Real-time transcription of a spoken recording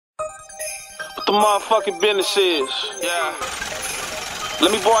the motherfucking business is. Yeah.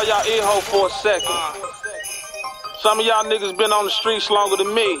 Let me borrow y'all ear hole for a second. Some of y'all niggas been on the streets longer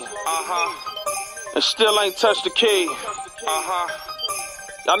than me. And still ain't touched the key.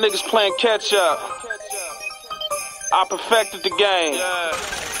 Y'all niggas playing catch up. I perfected the game.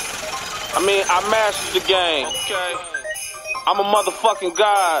 I mastered the game. I'm a motherfucking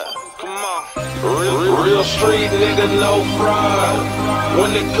god. Come on. Real street nigga, no fraud.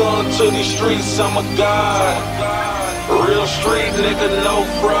 When it comes to these streets, I'm a god. Real street nigga, no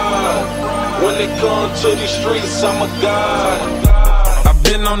fraud. When it comes to these streets, I'm a god. I've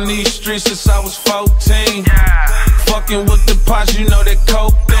been on these streets since I was 14. Fucking with the pots, you know that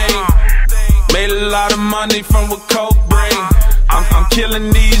coke thing. Made a lot of money from what coke bring. I'm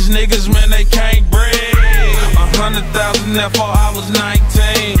killing these niggas, man, they can't breathe. 100,000 there before I was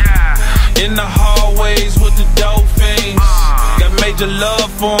 19. In the hallways with the dope fiends. Got major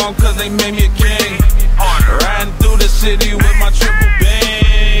love for them cause they made me a king. Riding through the city with my triple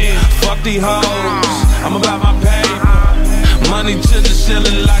beam. Fuck these hoes, I'm about my paper. Money to the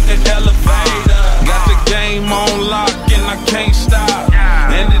ceiling like an elevator. Got the game on lock and I can't stop.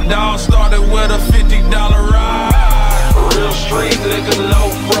 And it all started with a $50 ride. Real street nigga, no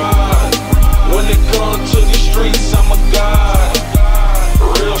fraud. When it comes to these streets, I'm a god.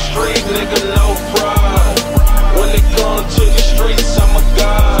 Real street nigga, no fraud. When it comes to these streets, I'm a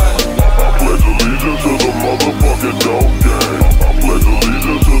god. I pledge allegiance to the motherfucking dope game. I pledge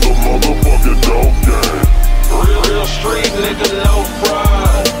allegiance to the motherfucking dope game. Real street nigga, no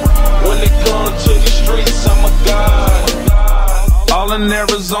fraud. When it comes to these streets, I'm a god. All in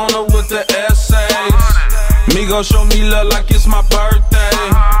Arizona with the essays. Me gon' show me love like it's my birthday.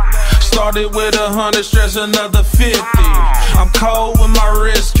 Started with 100, stress another 50. I'm cold with my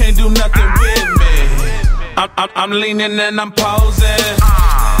wrist, can't do nothing with me. I'm leaning and I'm posing,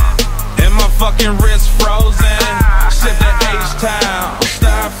 and my fucking wrist frozen. Sip the H-Town,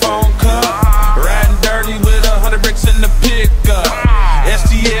 styrofoam cup. Riding dirty with 100 bricks in the pickup.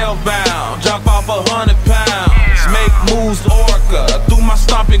 STL bound, drop off 100 pounds. Make moves orca through my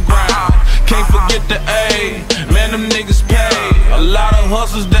stomping ground. Can't forget the A, man, them niggas pay. A lot of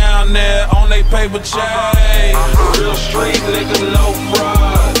hustles down there on they paper chase. Real street nigga, no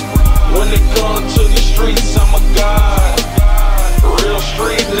fraud. When it comes to these streets, I'm a god. Real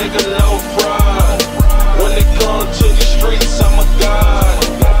street nigga, no fraud. When it comes to these streets, I'm a god.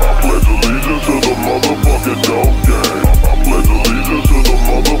 I pledge allegiance to the motherfucking dope game. I pledge allegiance to the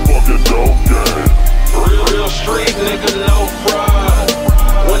motherfucking dope game. Real street nigga, no fraud.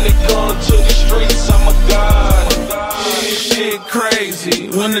 When it comes to these streets, I'm a god. Shit crazy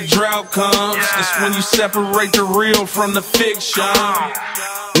when the drought comes. That's when you separate the real from the fiction.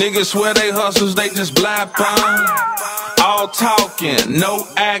 Niggas swear they hustles, they just blap on. All talking, no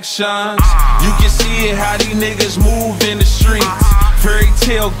actions. You can see it how these niggas move in the streets. Fairy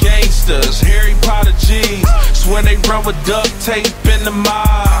tale gangsters, Harry Potter G's. Swear they run with duct tape in the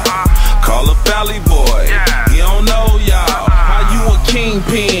mob. Call up Valley Boy, he don't know y'all. How you a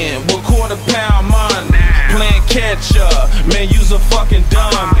kingpin with £250 money? Playing catch up, man, you's a fucking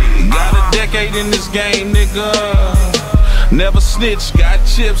dummy. Got a decade in this game, nigga. Never snitch, got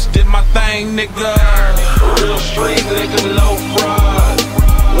chips, did my thing, nigga. Real street nigga, no fraud.